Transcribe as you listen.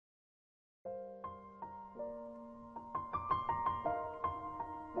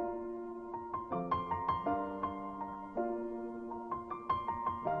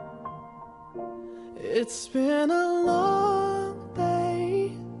It's been a long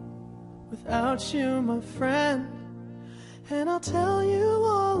day without you, my friend, and I'll tell you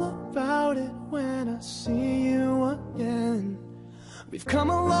all about it when I see you again. We've come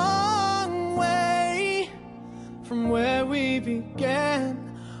a long way from where we began.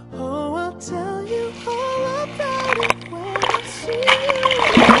 Oh, I'll tell you all about it when I see you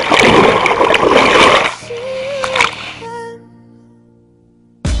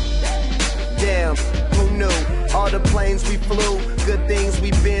again. Damn, who knew? All the planes we flew, good things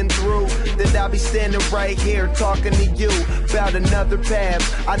we've been through, that I'll be standing right here talking to you about another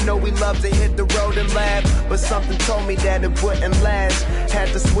path. I know we love to hit the road and laugh, but something told me that it wouldn't last. Had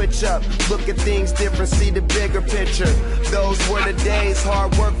to switch up, look at things different, see the bigger picture. Those were the days,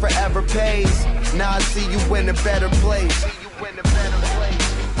 hard work forever pays. Now I see you in a better place.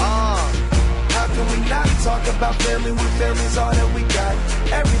 How can we not talk about family when family's all that we got?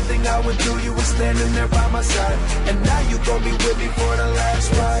 Everything I would do, you were standing there by my side, and now you gon' be with me for the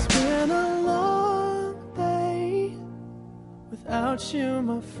last ride. It's been a long day without you,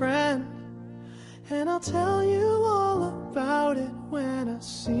 my friend, and I'll tell you all about it when I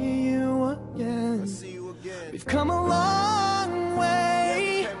see you again. We've come a long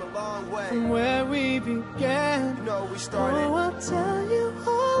way, from where we began. You know we started. Oh, I'll tell you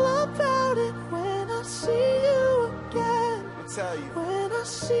all about it when I see you again. I'll tell you. When I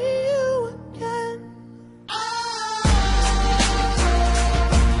see you again.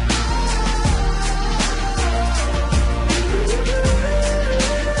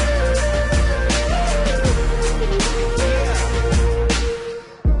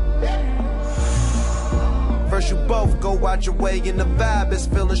 First you both go out your way and the vibe is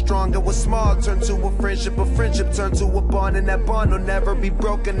feeling strong. And what's small turn to a friendship turn to a bond, and that bond will never be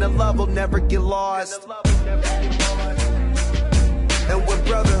broken, the love will never get lost. And when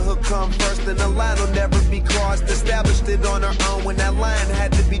brotherhood come first, then the line will never be crossed. Established it on our own when that line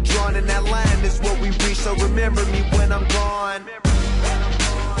had to be drawn, and that line is what we reach, so remember me when I'm gone.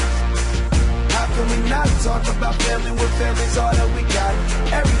 How can we not talk about family when family's all that we got?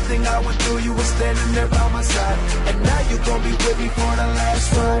 Everything I went through, you were standing there by my side, and now you gon' be with me for the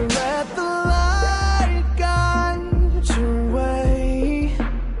last ride. Let the